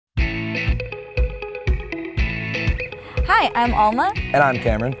Hi, I'm Alma. And I'm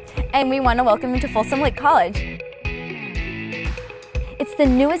Cameron. And we want to welcome you to Folsom Lake College. It's the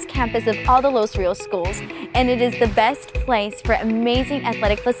newest campus of all the Los Rios schools, and it is the best place for amazing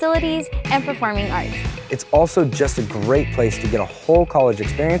athletic facilities and performing arts. It's also just a great place to get a whole college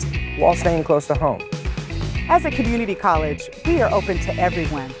experience while staying close to home. As a community college, we are open to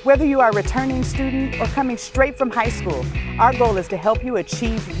everyone. Whether you are a returning student or coming straight from high school, our goal is to help you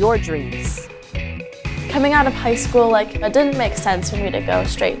achieve your dreams. Coming out of high school, it didn't make sense for me to go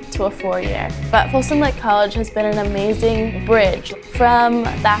straight to a 4-year. But Folsom Lake College has been an amazing bridge from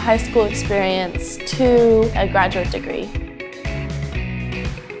that high school experience to a graduate degree.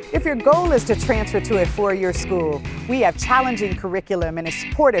 If your goal is to transfer to a 4-year school, we have challenging curriculum and a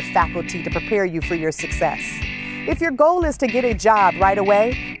supportive faculty to prepare you for your success. If your goal is to get a job right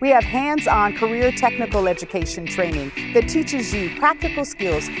away, we have hands-on career technical education training that teaches you practical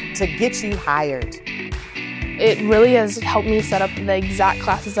skills to get you hired. It really has helped me set up the exact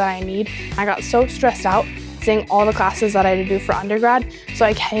classes that I need. I got so stressed out seeing all the classes that I had to do for undergrad, so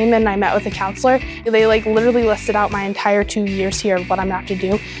I came in and I met with a counselor. They literally listed out my entire 2 years here of what I'm going to have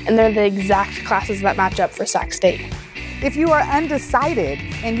to do, and they're the exact classes that match up for Sac State. If you are undecided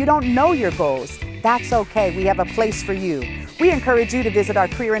and you don't know your goals, that's okay. We have a place for you. We encourage you to visit our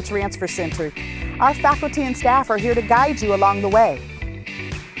Career and Transfer Center. Our faculty and staff are here to guide you along the way.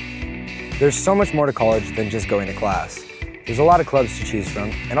 There's so much more to college than just going to class. There's a lot of clubs to choose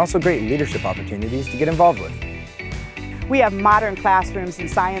from and also great leadership opportunities to get involved with. We have modern classrooms and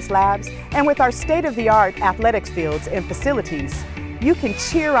science labs, and with our state-of-the-art athletics fields and facilities, you can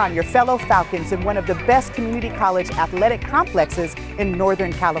cheer on your fellow Falcons in one of the best community college athletic complexes in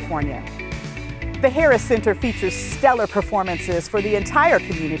Northern California. The Harris Center features stellar performances for the entire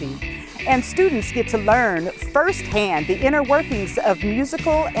community, and students get to learn firsthand the inner workings of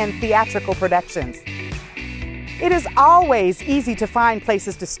musical and theatrical productions. It is always easy to find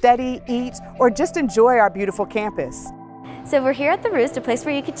places to study, eat, or just enjoy our beautiful campus. So we're here at the Roost, a place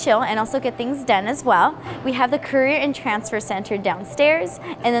where you could chill and also get things done as well. We have the Career and Transfer Center downstairs,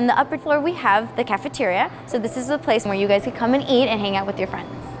 and then the upper floor we have the cafeteria. So this is the place where you guys could come and eat and hang out with your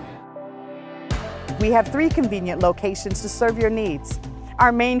friends. We have 3 convenient locations to serve your needs.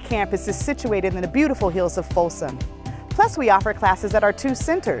 Our main campus is situated in the beautiful hills of Folsom. Plus, we offer classes at our 2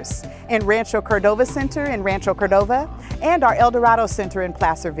 centers, in Rancho Cordova Center in Rancho Cordova and our El Dorado Center in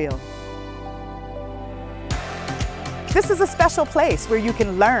Placerville. This is a special place where you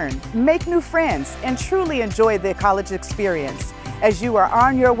can learn, make new friends, and truly enjoy the college experience as you are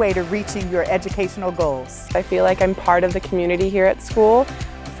on your way to reaching your educational goals. I feel like I'm part of the community here at school.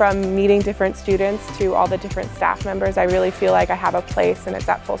 From meeting different students to all the different staff members, I really feel like I have a place, and it's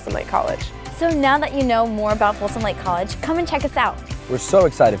at Folsom Lake College. So now that you know more about Folsom Lake College, come and check us out. We're so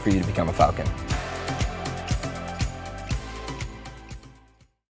excited for you to become a Falcon.